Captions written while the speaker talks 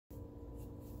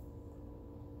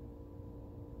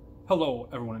Hello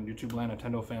everyone in YouTube land,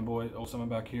 Nintendo fanboy 07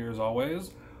 back here as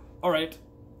always. Alright,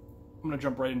 I'm going to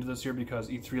jump right into this here because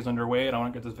E3 is underway and I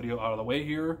want to get this video out of the way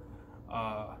here.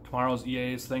 Tomorrow's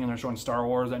EA's thing and they're showing Star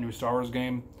Wars, that new Star Wars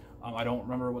game. I don't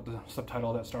remember what the subtitle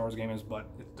of that Star Wars game is, but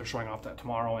they're showing off that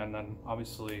tomorrow, and then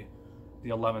obviously the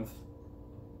 11th,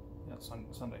 yeah, it's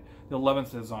Sunday. The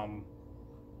 11th is,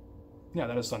 yeah,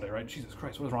 that is Sunday, right? Jesus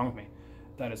Christ, what is wrong with me?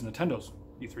 That is Nintendo's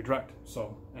E3 Direct.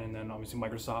 So, and then obviously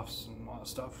Microsoft's and all that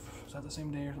stuff. Is that the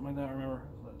same day or something like that? I remember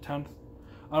the 10th.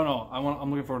 I don't know. I'm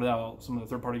looking forward to that. Some of the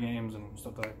third-party games and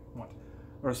stuff that I want,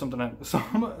 or something that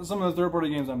some of the third-party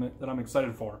games that I'm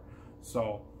excited for.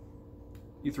 So,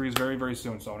 E3 is very, very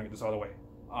soon. So I want to get this out of the way.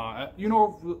 You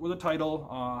know, with the title,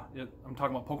 I'm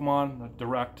talking about Pokemon the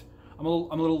Direct. I'm a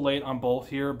little late on both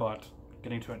here, but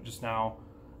getting to it just now.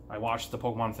 I watched the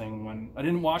Pokemon thing when I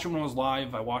didn't watch it when it was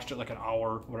live. I watched it like an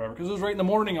hour, whatever, because it was right in the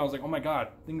morning. I was like, oh my god,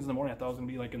 things in the morning. I thought it was gonna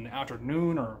be like in the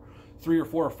afternoon or 3 or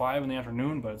 4 or 5 in the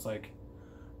afternoon, but it's like,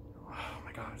 oh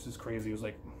my god, it's just crazy. It was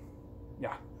like,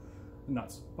 yeah,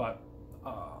 nuts. But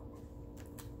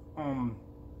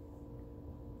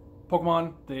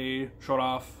Pokemon, they showed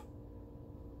off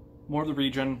more of the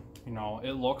region. You know,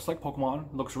 it looks like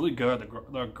Pokemon. It looks really good.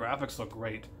 The graphics look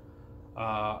great.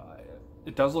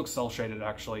 It does look cel shaded,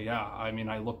 actually. Yeah, I mean,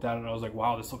 I looked at it and I was like,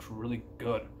 wow, this looks really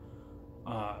good.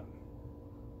 The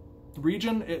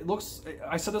region, it looks,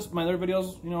 I said this in my other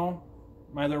videos, you know,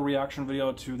 my other reaction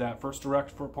video to that first Direct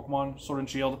for Pokemon Sword and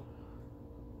Shield.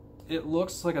 It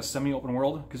looks like a semi-open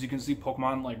world because you can see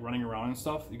Pokemon like running around and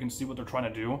stuff. You can see what they're trying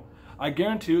to do. I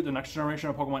guarantee you the next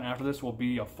generation of Pokemon after this will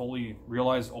be a fully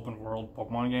realized open world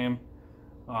Pokemon game.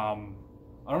 I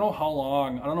don't know how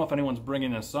long, I don't know if anyone's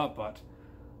bringing this up, but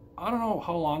I don't know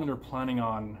how long they're planning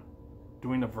on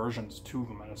doing the versions, 2 of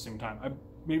them at the same time.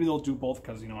 Maybe they'll do both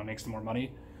because, you know, it makes them more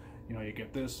money. You know, you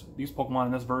get these Pokemon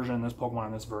in this version, this Pokemon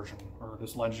in this version, or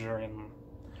this legendary, and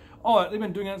oh, they've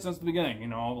been doing it since the beginning, you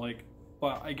know, like,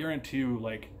 but I guarantee you,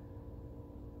 like,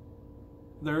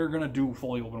 they're gonna do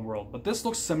fully open world. But this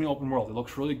looks semi-open world. It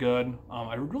looks really good.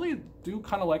 I really do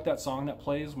kind of like that song that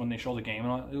plays when they show the game,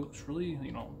 and it looks really,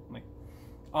 you know, like,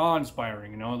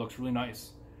 awe-inspiring, you know, it looks really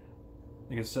nice.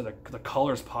 Like I said, the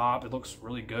colors pop. It looks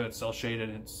really good, cel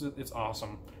shaded. It's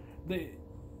awesome. I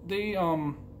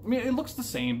mean, it looks the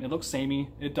same. It looks samey.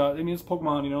 It does. I mean, it's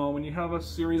Pokemon. You know, when you have a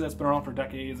series that's been around for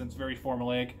decades, and it's very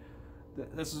formulaic.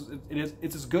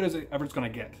 It's as good as it ever it's gonna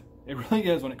get. It really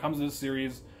is when it comes to this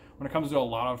series. When it comes to a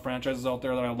lot of franchises out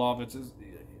there that I love,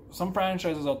 some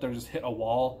franchises out there just hit a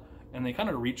wall and they kind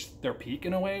of reach their peak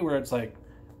in a way where it's like,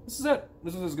 this is it.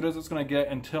 This is as good as it's gonna get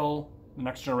until the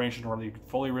next generation where you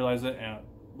fully realize it and it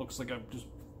looks like a just,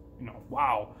 you know,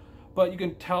 wow. But you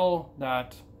can tell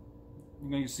that, you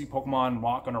know, you see Pokemon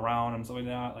walking around and stuff like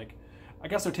that. Like, I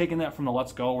guess they're taking that from the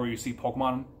Let's Go where you see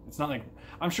Pokemon. It's not like,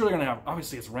 I'm sure they're gonna have,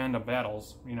 obviously it's random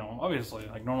battles, you know, obviously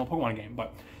like normal Pokemon game,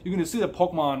 but you can just see the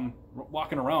Pokemon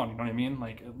walking around, you know what I mean?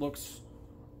 Like, it looks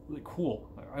really cool.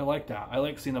 I like that. I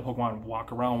like seeing the Pokemon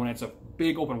walk around when it's a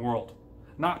big open world,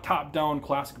 not top-down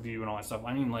classic view and all that stuff.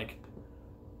 I mean, like,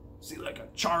 see like a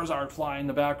Charizard fly in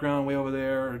the background way over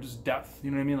there, or just depth,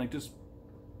 you know what I mean? Like, just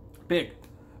big.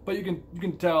 But you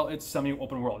can tell it's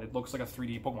semi-open world. It looks like a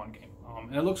 3D Pokemon game.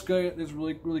 And it looks good. It's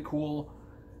really, really cool.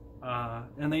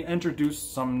 And they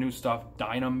introduced some new stuff,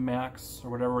 Dynamax,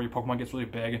 or whatever, where your Pokemon gets really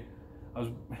big.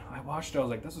 I watched it, I was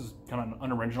like, this is kind of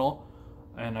unoriginal.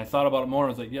 And I thought about it more, I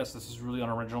was like, yes, this is really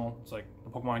unoriginal. It's like,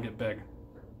 the Pokemon get big.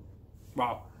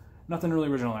 Wow. Nothing really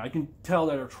original. I can tell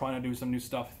that they're trying to do some new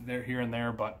stuff there, here and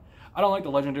there, but I don't like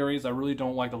the legendaries. I really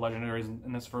don't like the legendaries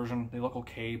in this version. They look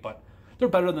okay, but they're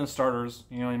better than starters.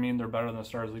 You know what I mean? They're better than the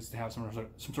starters. At least they have some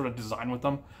sort of design with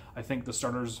them. I think the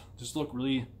starters just look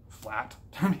really flat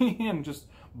to me and just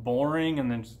boring, and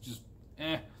then just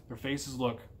their faces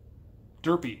look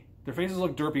derpy. Their faces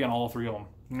look derpy on all 3 of them.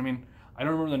 You know what I mean? I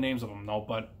don't remember the names of them though,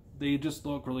 but they just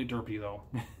look really derpy though.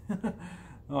 They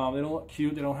don't look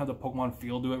cute. They don't have the Pokemon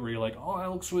feel to it where you're like, oh,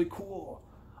 that looks really cool.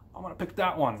 I'm gonna pick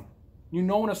that one. You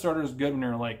know when a starter is good when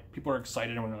you're like, people are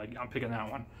excited and when they're like, I'm picking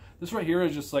that one. This right here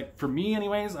is just like, for me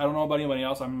anyways, I don't know about anybody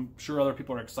else. I'm sure other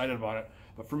people are excited about it.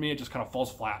 But for me, it just kind of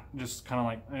falls flat. Just kind of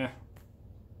like,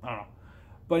 I don't know.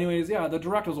 But anyways, yeah, the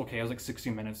Direct was okay. It was like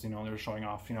 60 minutes, you know, they were showing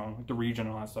off, you know, the region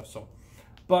and all that stuff. So,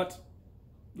 but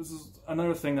this is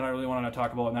another thing that I really wanted to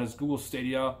talk about, and that is Google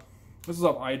Stadia. This is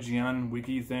an IGN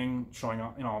wiki thing showing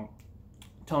up, you know,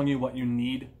 telling you what you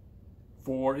need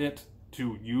for it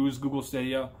to use Google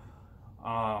Stadia.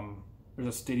 There's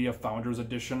a Stadia Founders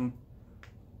Edition.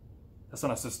 That's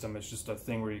not a system, it's just a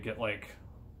thing where you get like,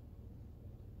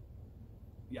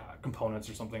 yeah, components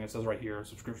or something. It says right here,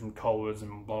 subscription codes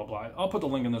and blah, blah, blah. I'll put the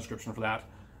link in the description for that.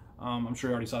 I'm sure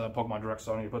you already saw that Pokemon Direct,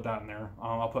 so I need to put that in there.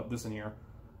 I'll put this in here.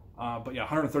 But yeah,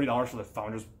 $130 for the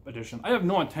Founders Edition. I have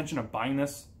no intention of buying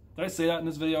this. Did I say that in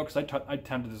this video? Because I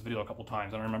attempted this video a couple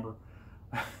times. I don't remember.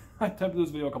 I attempted this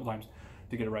video a couple times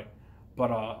to get it right.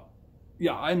 But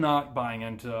yeah, I'm not buying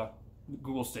into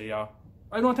Google Stadia.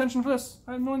 I have no intention for this.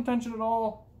 I have no intention at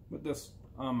all with this.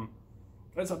 I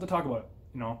just have to talk about it,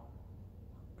 you know,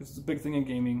 because it's a big thing in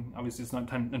gaming. Obviously, it's not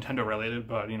Nintendo related,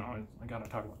 but you know, I gotta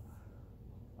talk about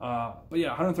it. But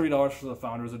yeah, $130 for the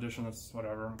Founders Edition. That's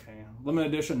whatever. Okay,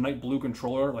 limited edition Night Blue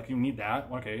controller. Like, you need that.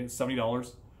 Okay, it's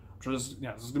 $70. So this is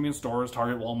gonna be in stores: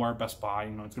 Target, Walmart, Best Buy.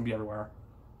 You know, it's gonna be everywhere.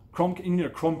 You need a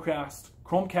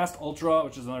Chromecast Ultra,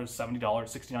 which is another $70,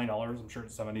 $69. I'm sure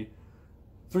it's $70.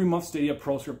 3-month Stadia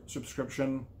Pro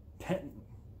subscription,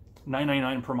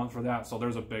 $9.99 per month for that. So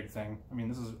there's a big thing. I mean,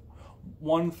 this is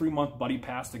 1 3-month buddy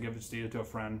pass to give Stadia to a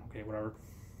friend. Okay, whatever.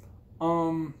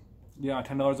 Yeah,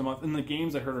 $10 a month. And the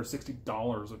games I heard are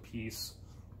 $60 a piece.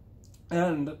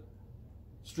 And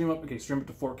stream up to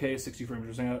 4K, 60 frames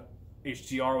per second,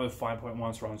 HDR with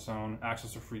 5.1 surround sound,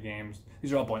 access to free games.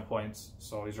 These are all bullet points,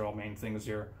 so these are all main things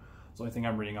here. It's the only thing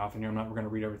I'm reading off in here. We're going to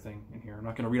read everything in here. I'm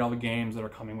not going to read all the games that are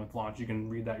coming with launch. You can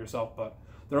read that yourself, but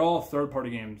they're all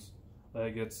third-party games.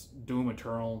 Like, it's Doom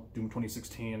Eternal, Doom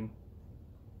 2016,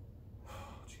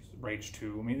 Rage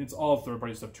 2. I mean, it's all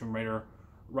third-party stuff. Tomb Raider,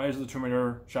 Rise of the Tomb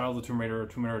Raider, Shadow of the Tomb Raider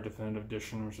Definitive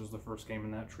Edition, which is the first game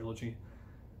in that trilogy.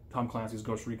 Tom Clancy's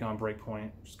Ghost Recon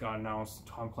Breakpoint just got announced.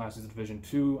 Tom Clancy's Division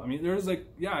 2. I mean, there's like,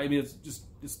 yeah, I mean,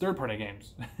 it's third-party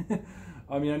games.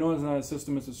 I mean, I know it's not a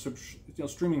system; it's a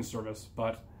streaming service,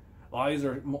 but a lot of these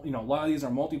are,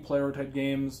 multiplayer type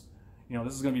games. You know,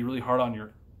 this is going to be really hard on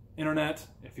your internet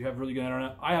if you have really good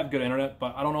internet. I have good internet,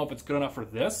 but I don't know if it's good enough for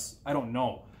this. I don't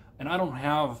know, and I don't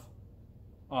have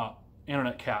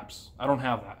internet caps. I don't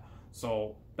have that,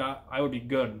 so that I would be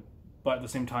good. But at the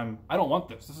same time, I don't want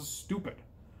this. This is stupid.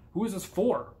 Who is this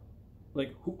for?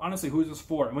 Like, honestly, who is this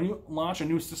for? And when you launch a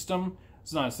new system,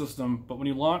 it's not a system, but when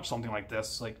you launch something like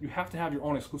this, like, you have to have your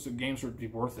own exclusive games for it to be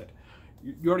worth it.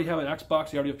 You already have an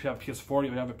Xbox, you already have a PS4,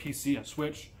 you have a PC, and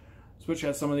Switch. Switch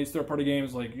has some of these third-party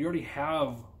games. Like, you already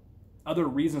have other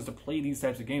reasons to play these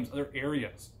types of games, other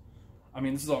areas. I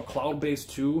mean, this is all cloud-based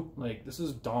too. Like, this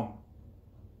is dumb.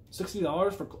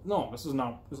 $60 for no, this is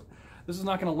not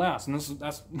going to last. And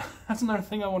that's another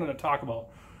thing I wanted to talk about.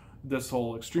 This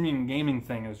whole streaming gaming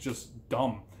thing is just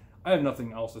dumb. I have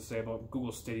nothing else to say about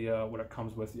Google Stadia, what it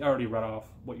comes with. I already read off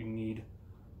what you need.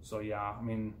 So yeah, I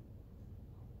mean,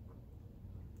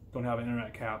 don't have an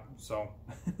internet cap, so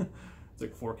it's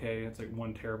like 4K, it's like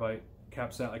 1 terabyte.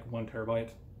 Cap's at like 1 terabyte.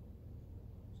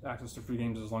 Access to free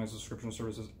games as long as the subscription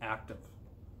service is active.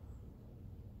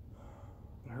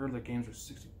 But I heard that games are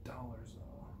 $60 though.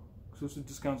 Exclusive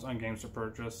discounts on games to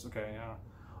purchase. Okay, yeah.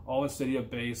 All the Stadia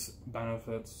base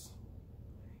benefits.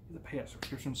 You have to pay a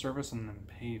subscription service and then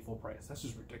pay full price. That's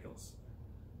just ridiculous.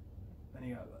 Then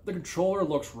you got the controller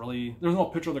looks really. There's no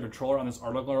picture of the controller on this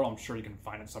article. I'm sure you can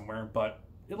find it somewhere, but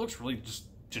it looks really just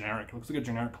generic. It looks like a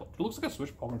generic. It looks like a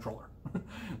Switch Pro controller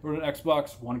or an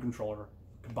Xbox One controller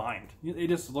combined. It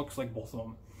just looks like both of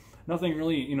them. Nothing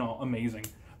really, amazing.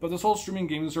 But this whole streaming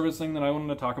gaming service thing that I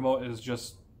wanted to talk about is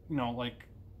just, like,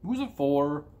 who's it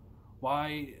for?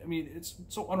 Why? I mean, it's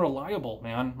so unreliable,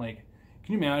 man. Like,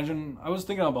 can you imagine? I was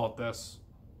thinking about this.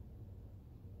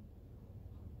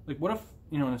 Like, what if,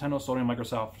 Nintendo, Sony, and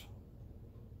Microsoft,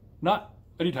 not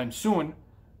anytime soon,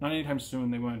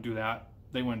 they wouldn't do that.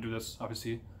 They wouldn't do this,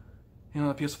 obviously. The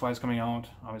PS5 is coming out.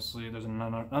 Obviously, there's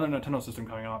another Nintendo system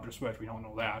coming out after Switch. We don't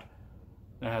know that.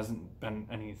 There hasn't been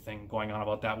anything going on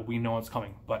about that, but we know it's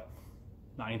coming, but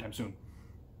not anytime soon.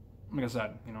 Like I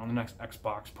said, the next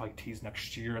Xbox probably teased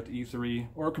next year at the E3,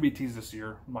 or it could be teased this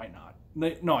year. Might not.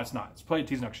 No, it's not. It's probably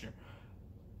teased next year.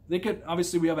 They could,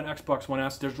 obviously, we have an Xbox One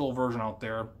S digital version out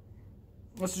there.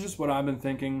 This is just what I've been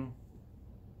thinking.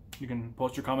 You can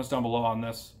post your comments down below on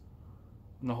this,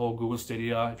 on the whole Google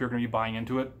Stadia, if you're going to be buying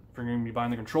into it, if you're going to be buying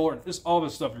the controller, all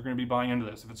this stuff, you're going to be buying into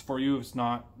this. If it's for you, if it's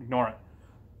not, ignore it.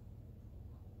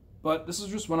 But this is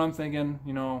just what I'm thinking,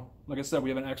 like I said, we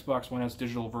have an Xbox One S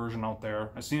digital version out there.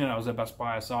 I seen it, I was at Best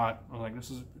Buy, I saw it. I was like, this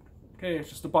is, okay, it's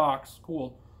just a box,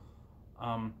 cool.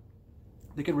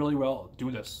 They could really well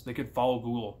do this. They could follow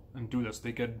Google and do this.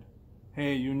 They could,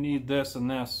 hey, you need this and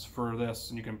this for this,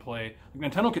 and you can play.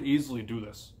 Like, Nintendo could easily do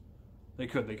this. They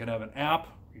could have an app,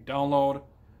 you download,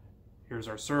 here's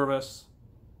our service.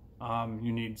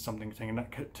 You need something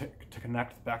to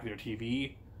connect back to your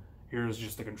TV. Here's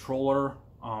just the controller.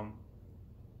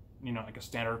 Like a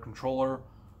standard controller.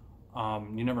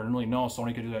 You never really know.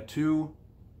 Sony could do that too.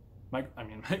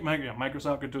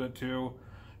 Microsoft could do it too.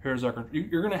 Here's our.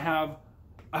 You're gonna have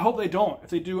I hope they don't. If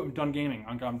they do, I'm done gaming.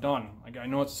 I'm done. Like, I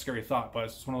know it's a scary thought, but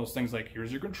it's just one of those things like,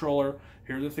 here's your controller,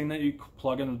 here's the thing that you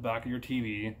plug in the back of your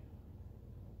TV.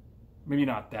 Maybe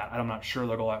not that. I'm not sure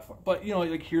they'll go that far. But, you know,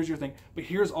 like, here's your thing. But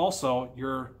here's also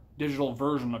your digital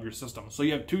version of your system. So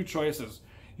you have two choices.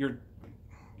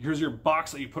 Here's your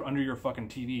box that you put under your fucking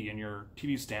TV and your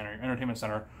TV stand or your entertainment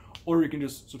center, or you can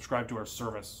just subscribe to our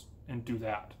service and do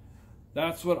that.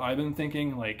 That's what I've been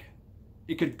thinking. Like,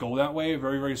 it could go that way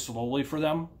very, very slowly for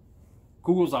them.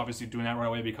 Google's obviously doing that right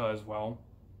away because, well,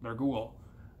 they're Google.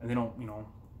 And they don't, you know,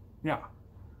 yeah.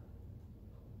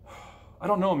 I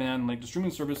don't know, man. Like, the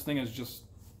streaming service thing is just,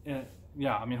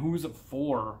 yeah, I mean, who is it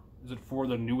for? Is it for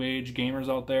the new age gamers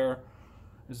out there?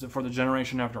 Is it for the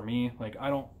generation after me? Like, I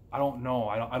don't know.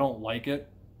 I don't like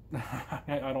it.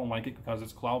 I don't like it because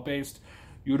it's cloud-based.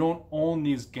 You don't own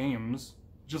these games.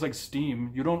 Just like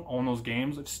Steam, you don't own those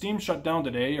games. If Steam shut down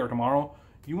today or tomorrow,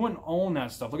 you wouldn't own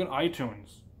that stuff. Look at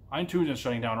iTunes. iTunes is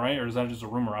shutting down, right? Or is that just a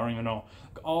rumor? I don't even know.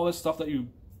 All this stuff that you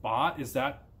bought, is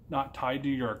that not tied to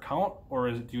your account?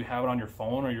 Or do you have it on your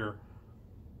phone or your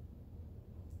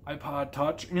iPod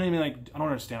Touch? You know what I mean? Like, I don't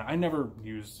understand. I never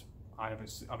used,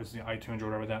 obviously iTunes or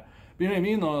whatever that. But you know what I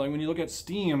mean, though? Like, when you look at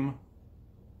Steam,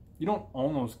 you don't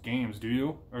own those games, do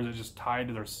you? Or is it just tied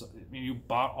to their... I mean, you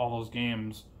bought all those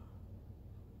games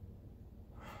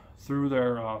through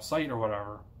their site or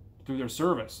whatever, through their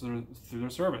service,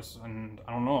 and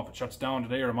I don't know if it shuts down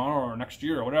today or tomorrow or next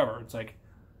year or whatever. It's like,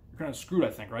 you're kind of screwed, I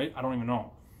think, right? I don't even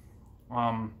know.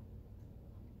 I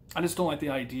just don't like the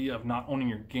idea of not owning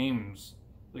your games.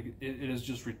 Like, it is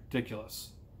just ridiculous,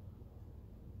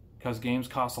 because games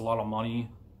cost a lot of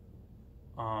money.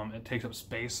 It takes up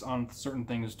space on certain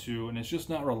things too, and it's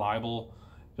just not reliable,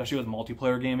 especially with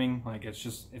multiplayer gaming. Like,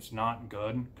 it's not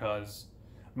good, because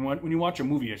when you watch a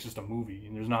movie, it's just a movie,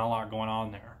 and there's not a lot going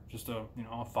on there. Just a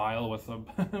file with a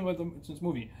it's just a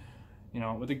movie. You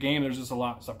know, with a game, there's just a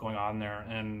lot of stuff going on there,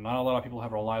 and not a lot of people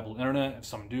have reliable internet. If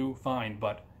some do, fine,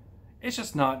 but it's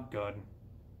just not good.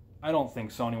 I don't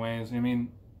think so, anyways. I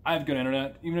mean, I have good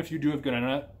internet. Even if you do have good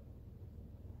internet,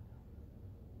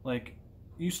 like,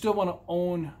 you still want to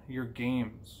own your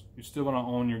games. You still want to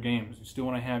own your games. You still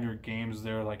want to have your games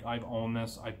there. Like, I've owned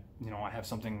this. I have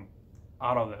something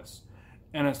out of this.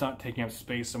 And it's not taking up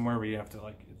space somewhere where you have to,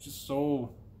 like, it's just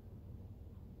so,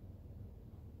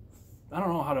 I don't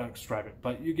know how to describe it,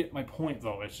 but you get my point,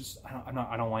 though. It's just, I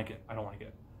don't like it. I don't like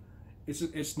it.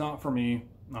 It's not for me.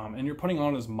 And you're putting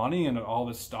all this money into all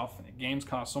this stuff, and games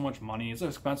cost so much money. It's an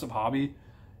expensive hobby.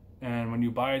 And when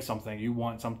you buy something, you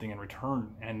want something in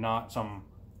return, and not some,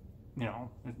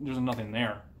 there's nothing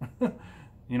there.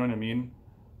 You know what I mean?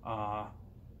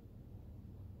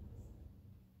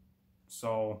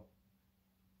 So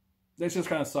this just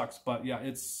kind of sucks, but yeah,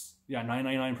 it's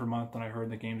 $9.99 per month, and I heard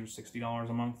the games are $60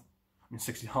 a month. I mean,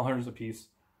 $60 a piece.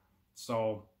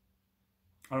 So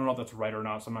I don't know if that's right or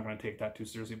not, so I'm not going to take that too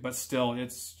seriously. But still,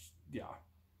 it's, yeah.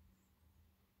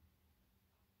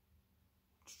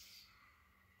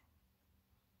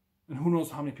 And who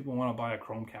knows how many people want to buy a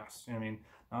Chromecast? You know what I mean?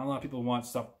 Not a lot of people want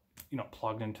stuff,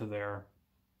 plugged into their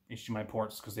HDMI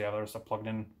ports because they have other stuff plugged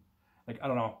in. Like, I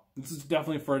don't know. This is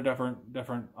definitely for a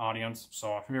different audience.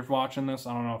 So if you're watching this,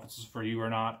 I don't know if it's for you or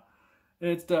not.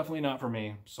 It's definitely not for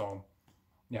me. So,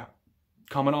 yeah.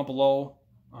 Comment down below.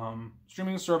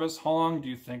 Streaming service, how long do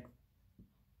you think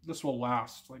this will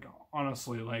last? Like,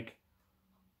 honestly, like,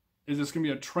 is this going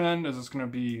to be a trend? Is this going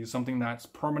to be something that's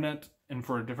permanent and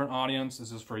for a different audience?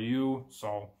 Is this for you?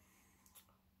 So,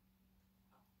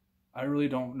 I really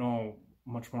don't know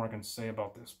much more I can say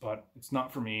about this, but it's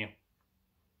not for me.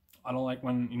 I don't like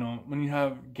when you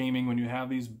have gaming, when you have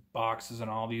these boxes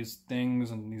and all these things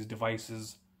and these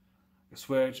devices, the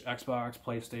Switch, Xbox,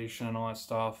 PlayStation, and all that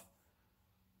stuff,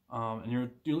 and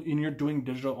you're doing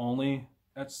digital only.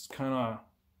 That's kind of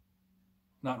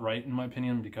not right, in my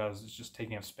opinion, because it's just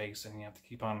taking up space, and you have to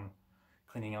keep on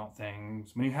cleaning out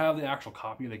things. When you have the actual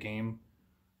copy of the game,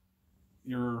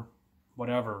 you're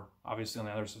whatever. Obviously, on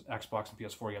the other Xbox and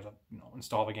PS4, you have to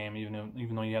install the game,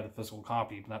 even though you have the physical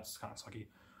copy. But that's kind of sucky.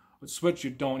 With Switch, you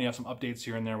don't. You have some updates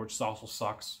here and there, which also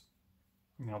sucks.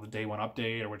 The day one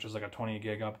update, or which is like a 20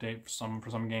 gig update for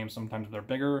some games. Sometimes they're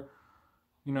bigger,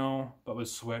 But with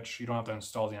Switch, you don't have to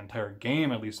install the entire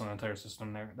game, at least on the entire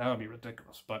system. There, that would be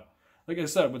ridiculous. But like I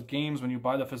said, with games, when you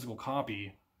buy the physical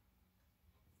copy,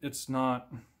 it's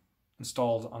not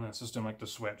installed on the system like the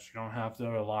Switch. You don't have to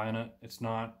rely on it. It's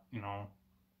not,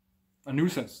 a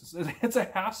nuisance. It's a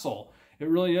hassle. It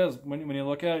really is. When you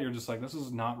look at it, you're just like, this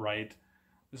is not right.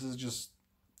 This is just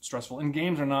stressful. And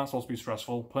games are not supposed to be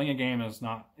stressful. Playing a game is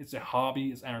not. It's a hobby.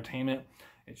 It's entertainment.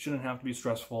 It shouldn't have to be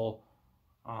stressful.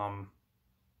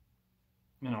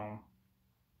 you know,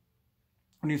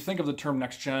 when you think of the term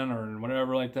next gen or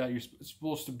whatever like that, it's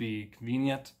supposed to be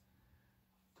convenient.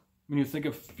 When you think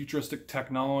of futuristic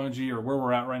technology or where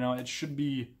we're at right now, it should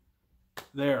be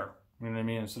there. You know what I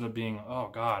mean? Instead of being, oh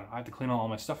God, I have to clean out all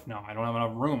my stuff now. I don't have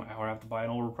enough room. I have to buy an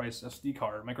overpriced SD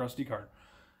card, micro SD card.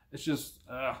 It's just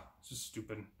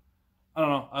stupid. I don't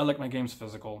know. I like my games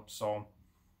physical, so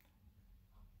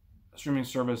a streaming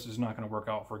service is not going to work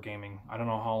out for gaming. I don't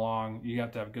know how long. You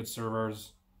have to have good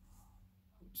servers,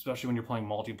 especially when you're playing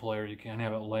multiplayer. You can't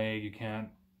have it lag. You can't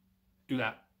do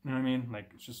that. You know what I mean?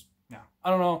 Like, it's just, yeah. I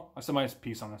don't know. I said my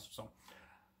piece on this, so.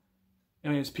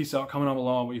 Anyways, peace out. Comment down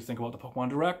below what you think about the Pokemon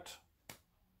Direct.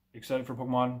 Excited for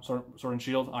Pokemon Sword and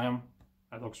Shield? I am.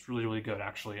 That looks really, really good,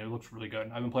 actually. It looks really good.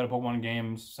 I haven't played a Pokemon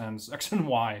game since X and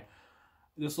Y.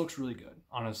 This looks really good,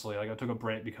 honestly. Like, I took a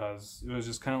break because it was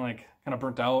just kind of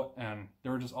burnt out, and they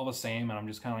were just all the same, and I'm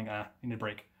just kind of like, I need a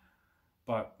break.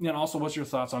 But, yeah, and also, what's your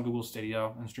thoughts on Google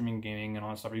Stadia and streaming gaming and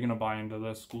all that stuff? Are you going to buy into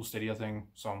this Google Stadia thing?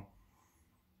 So,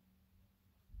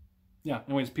 yeah,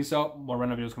 anyways, peace out. More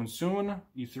random videos coming soon.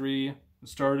 E3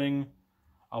 is starting.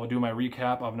 I will do my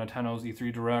recap of Nintendo's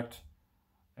E3 Direct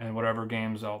and whatever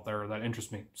games out there that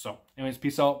interest me. So, anyways,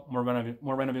 peace out. More random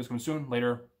videos coming soon.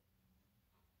 Later.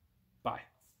 Bye.